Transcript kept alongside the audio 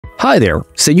Hi there.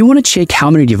 So you want to check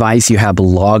how many devices you have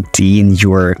logged in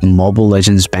your Mobile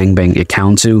Legends Bang Bang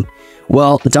account to?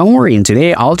 Well, don't worry,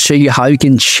 today I'll show you how you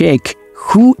can check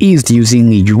who is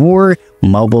using your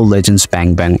Mobile Legends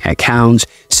Bang Bang account.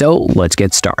 So let's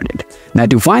get started. Now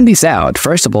to find this out,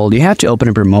 first of all, you have to open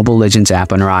up your Mobile Legends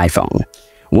app on your iPhone.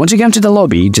 Once you come to the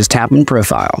lobby, just tap on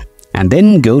Profile and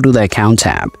then go to the Account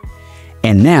tab.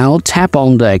 And now tap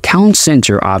on the Account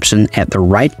Center option at the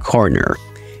right corner.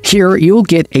 Here, you'll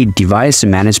get a device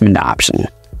management option.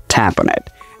 Tap on it.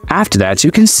 After that,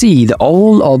 you can see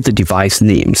all of the device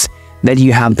names that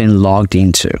you have been logged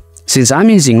into. Since I'm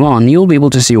using one, you'll be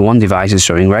able to see one device is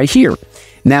showing right here.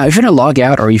 Now, if you want to log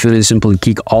out or if you want to simply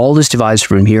kick all this device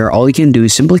from here, all you can do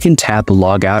is simply tap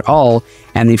Log Out All,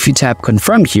 and if you tap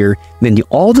Confirm here, then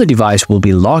all the device will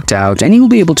be logged out and you'll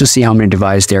be able to see how many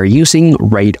devices they're using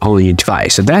right on your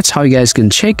device. So that's how you guys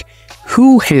can check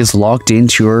who has logged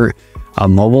into your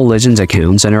Mobile Legends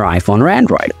accounts on your iPhone or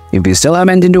Android. If you still have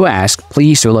anything to ask,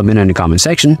 please do let me know in the comment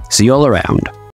section. See you all around.